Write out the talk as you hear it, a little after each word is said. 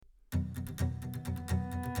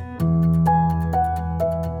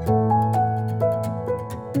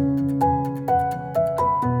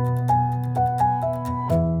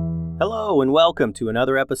and welcome to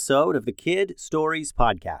another episode of the Kid Stories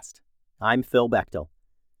Podcast. I'm Phil Bechtel.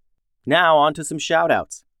 Now on to some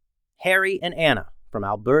shout-outs. Harry and Anna from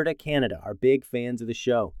Alberta, Canada are big fans of the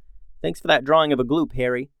show. Thanks for that drawing of a gloop,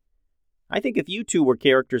 Harry. I think if you two were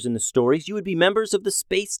characters in the stories, you would be members of the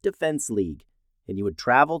Space Defense League, and you would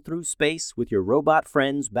travel through space with your robot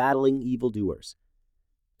friends battling evildoers.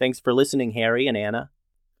 Thanks for listening, Harry and Anna.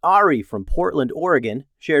 Ari from Portland, Oregon,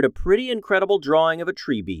 shared a pretty incredible drawing of a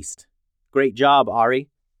tree beast. Great job, Ari.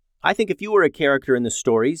 I think if you were a character in the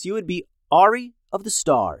stories, you would be Ari of the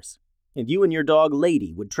Stars, and you and your dog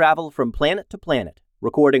Lady would travel from planet to planet,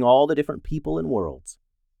 recording all the different people and worlds.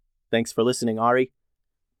 Thanks for listening, Ari.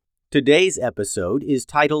 Today's episode is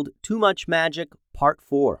titled Too Much Magic Part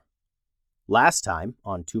 4. Last time,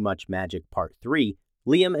 on Too Much Magic Part 3,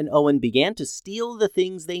 Liam and Owen began to steal the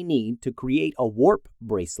things they need to create a warp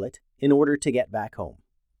bracelet in order to get back home.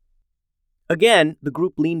 Again, the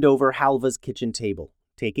group leaned over Halva's kitchen table,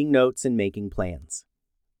 taking notes and making plans.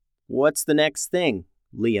 "What's the next thing?"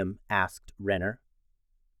 Liam asked Renner.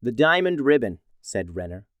 "The diamond ribbon," said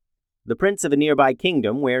Renner. "The prince of a nearby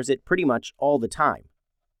kingdom wears it pretty much all the time.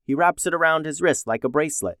 He wraps it around his wrist like a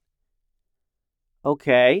bracelet."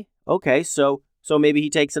 Okay, so maybe he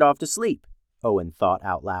takes it off to sleep," Owen thought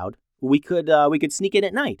out loud. We could sneak in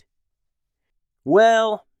at night."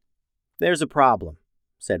 "Well, there's a problem,"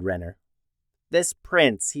 said Renner. "This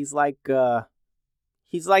prince, he's like a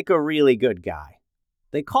really good guy.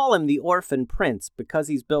 They call him the Orphan Prince because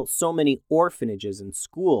he's built so many orphanages and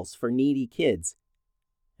schools for needy kids.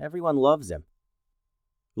 Everyone loves him."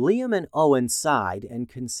 Liam and Owen sighed and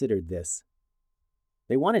considered this.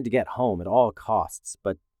 They wanted to get home at all costs,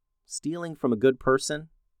 but stealing from a good person,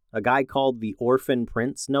 a guy called the Orphan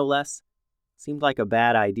Prince, no less, seemed like a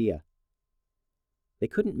bad idea. They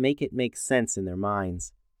couldn't make it make sense in their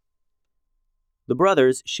minds. The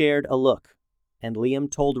brothers shared a look, and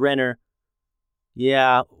Liam told Renner,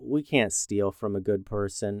 "Yeah, we can't steal from a good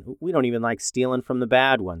person. We don't even like stealing from the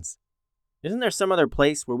bad ones. Isn't there some other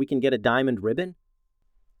place where we can get a diamond ribbon?"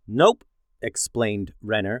 "Nope," explained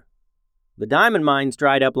Renner. "The diamond mines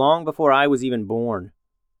dried up long before I was even born.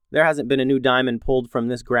 There hasn't been a new diamond pulled from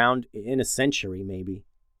this ground in a century, maybe.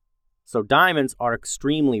 So diamonds are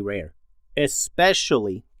extremely rare,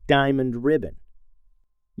 especially diamond ribbon.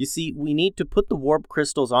 You see, we need to put the warp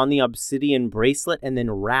crystals on the obsidian bracelet and then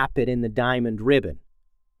wrap it in the diamond ribbon.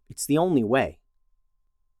 It's the only way."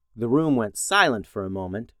 The room went silent for a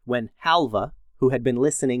moment when Halva, who had been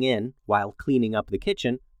listening in while cleaning up the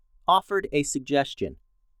kitchen, offered a suggestion.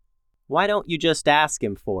 "Why don't you just ask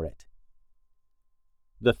him for it?"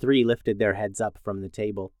 The three lifted their heads up from the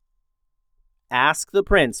table. "Ask the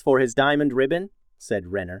prince for his diamond ribbon?" said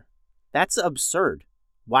Renner. "That's absurd.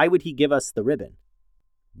 Why would he give us the ribbon?"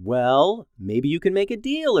 "Well, maybe you can make a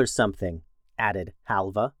deal or something," added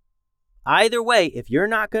Halva. "Either way, if you're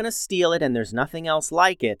not going to steal it and there's nothing else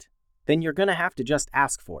like it, then you're going to have to just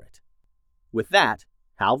ask for it." With that,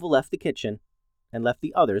 Halva left the kitchen and left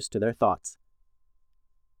the others to their thoughts.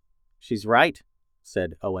 "She's right,"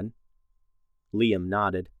 said Owen. Liam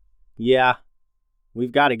nodded. "Yeah,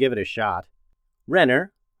 we've got to give it a shot."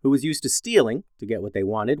 Renner, who was used to stealing to get what they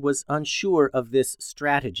wanted, was unsure of this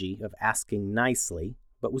strategy of asking nicely,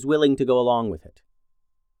 but was willing to go along with it.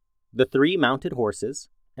 The three mounted horses,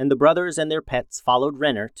 and the brothers and their pets followed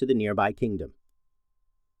Renner to the nearby kingdom.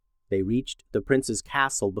 They reached the prince's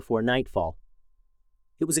castle before nightfall.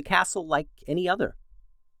 It was a castle like any other.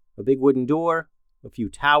 A big wooden door, a few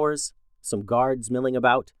towers, some guards milling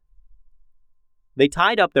about. They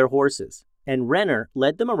tied up their horses, and Renner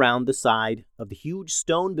led them around the side of the huge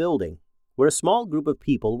stone building where a small group of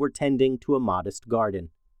people were tending to a modest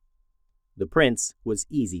garden. The prince was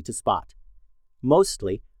easy to spot,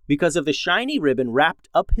 mostly because of the shiny ribbon wrapped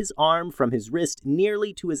up his arm from his wrist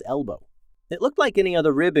nearly to his elbow. It looked like any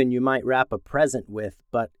other ribbon you might wrap a present with,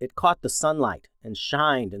 but it caught the sunlight and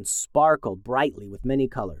shined and sparkled brightly with many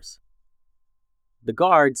colors. The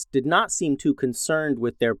guards did not seem too concerned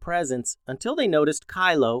with their presence until they noticed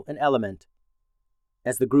Kylo and Element.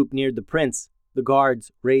 As the group neared the prince, the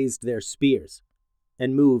guards raised their spears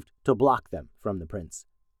and moved to block them from the prince.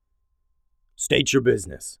 "State your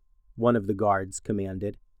business," one of the guards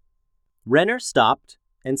commanded. Renner stopped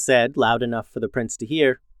and said, loud enough for the prince to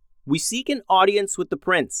hear, "We seek an audience with the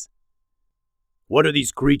prince." "What are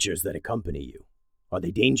these creatures that accompany you? Are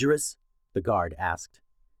they dangerous?" the guard asked.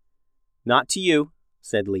 "Not to you,"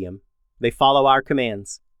 said Liam. "They follow our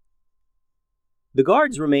commands." The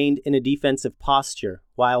guards remained in a defensive posture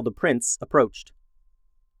while the prince approached.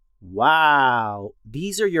 "Wow,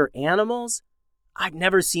 these are your animals? I've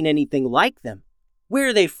never seen anything like them. Where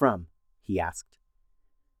are they from?" he asked.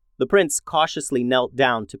 The prince cautiously knelt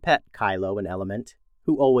down to pet Kylo and Element,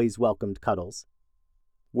 who always welcomed cuddles.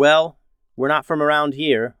 "Well, we're not from around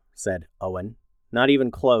here," said Owen. "Not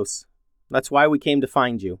even close. That's why we came to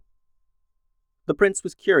find you." The prince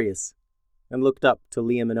was curious and looked up to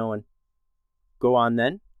Liam and Owen. "Go on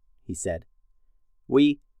then," he said.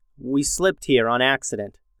 We slipped here on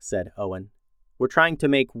accident," said Owen. "We're trying to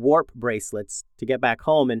make warp bracelets to get back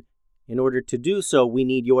home, and in order to do so, we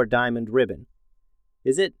need your diamond ribbon.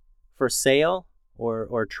 Is it for sale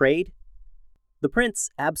or trade?" The prince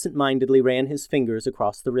absent-mindedly ran his fingers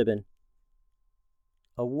across the ribbon.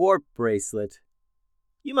 "A warp bracelet.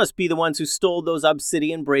 You must be the ones who stole those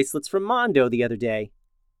obsidian bracelets from Mondo the other day,"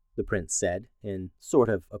 the prince said, in sort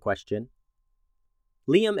of a question.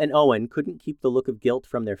 Liam and Owen couldn't keep the look of guilt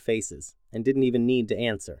from their faces, and didn't even need to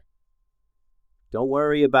answer. "Don't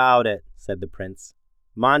worry about it," said the prince.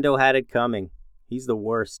 "Mondo had it coming. He's the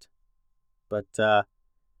worst. But,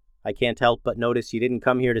 I can't help but notice you didn't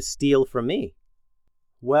come here to steal from me."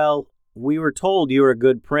 "Well, we were told you were a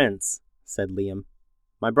good prince," said Liam.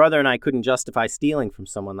 "My brother and I couldn't justify stealing from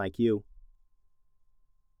someone like you."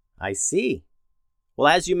 "I see. Well,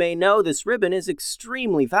 as you may know, this ribbon is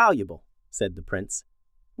extremely valuable," said the prince.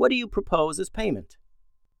 "What do you propose as payment?"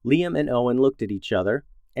 Liam and Owen looked at each other,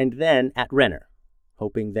 and then at Renner,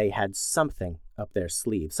 hoping they had something up their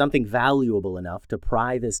sleeve, something valuable enough to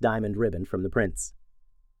pry this diamond ribbon from the prince.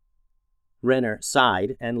 Renner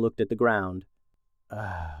sighed and looked at the ground.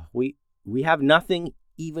 We have nothing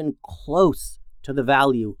even close to the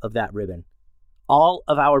value of that ribbon. All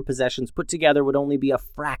of our possessions put together would only be a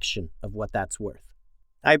fraction of what that's worth."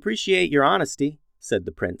 "I appreciate your honesty," said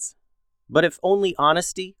the prince. "But if only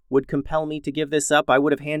honesty would compel me to give this up, I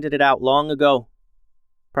would have handed it out long ago.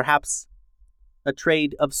 Perhaps a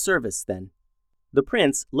trade of service, then." The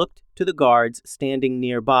prince looked to the guards standing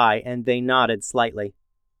nearby, and they nodded slightly.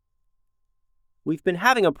 "We've been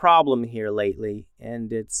having a problem here lately,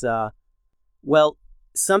 and it's,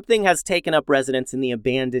 something has taken up residence in the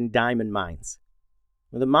abandoned diamond mines.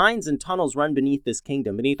 The mines and tunnels run beneath this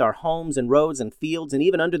kingdom, beneath our homes and roads and fields, and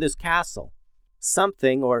even under this castle.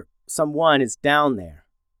 Something or someone is down there.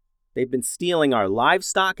 They've been stealing our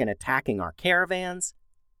livestock and attacking our caravans.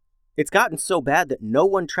 It's gotten so bad that no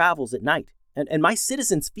one travels at night, and my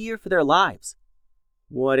citizens fear for their lives."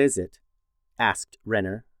 "What is it?" asked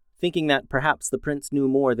Renner, thinking that perhaps the prince knew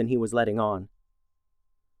more than he was letting on.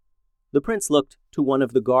 The prince looked to one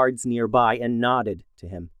of the guards nearby and nodded to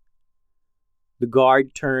him. The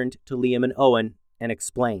guard turned to Liam and Owen and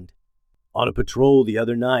explained. "On a patrol the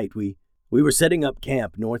other night, we were setting up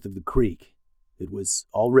camp north of the creek. It was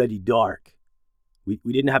already dark. We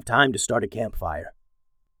didn't have time to start a campfire."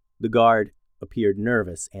 The guard appeared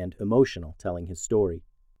nervous and emotional, telling his story.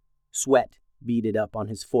 Sweat beaded up on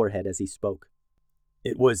his forehead as he spoke.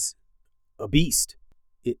 "It was a beast.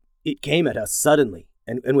 It came at us suddenly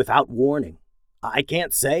and without warning. I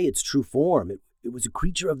can't say its true form. It was a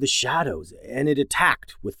creature of the shadows, and it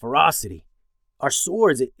attacked with ferocity. Our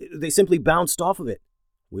swords, they simply bounced off of it.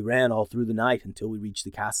 We ran all through the night until we reached the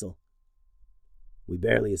castle. We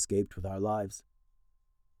barely escaped with our lives."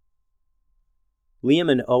 Liam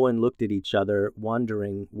and Owen looked at each other,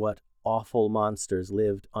 wondering what awful monsters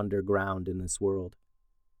lived underground in this world.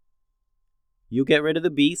 "You get rid of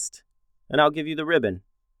the beast, and I'll give you the ribbon,"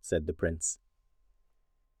 said the prince.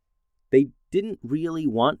 They didn't really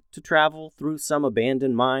want to travel through some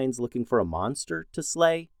abandoned mines looking for a monster to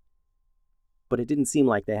slay, but it didn't seem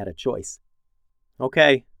like they had a choice.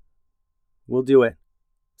 "Okay, we'll do it,"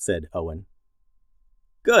 said Owen.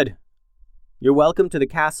 "Good. You're welcome to the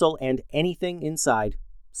castle and anything inside,"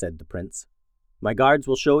 said the prince. "My guards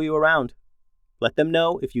will show you around. Let them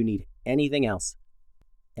know if you need anything else."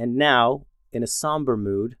 And now, in a somber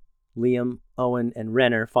mood, Liam, Owen, and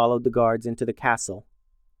Renner followed the guards into the castle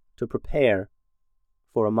to prepare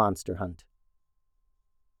for a monster hunt.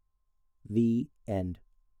 The end.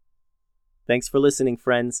 Thanks for listening,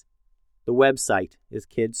 friends. The website is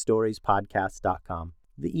kidstoriespodcast.com.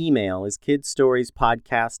 The email is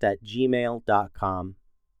kidstoriespodcast@gmail.com.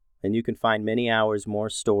 And you can find many hours more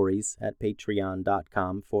stories at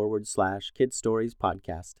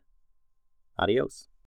patreon.com/kidstoriespodcast. Adios.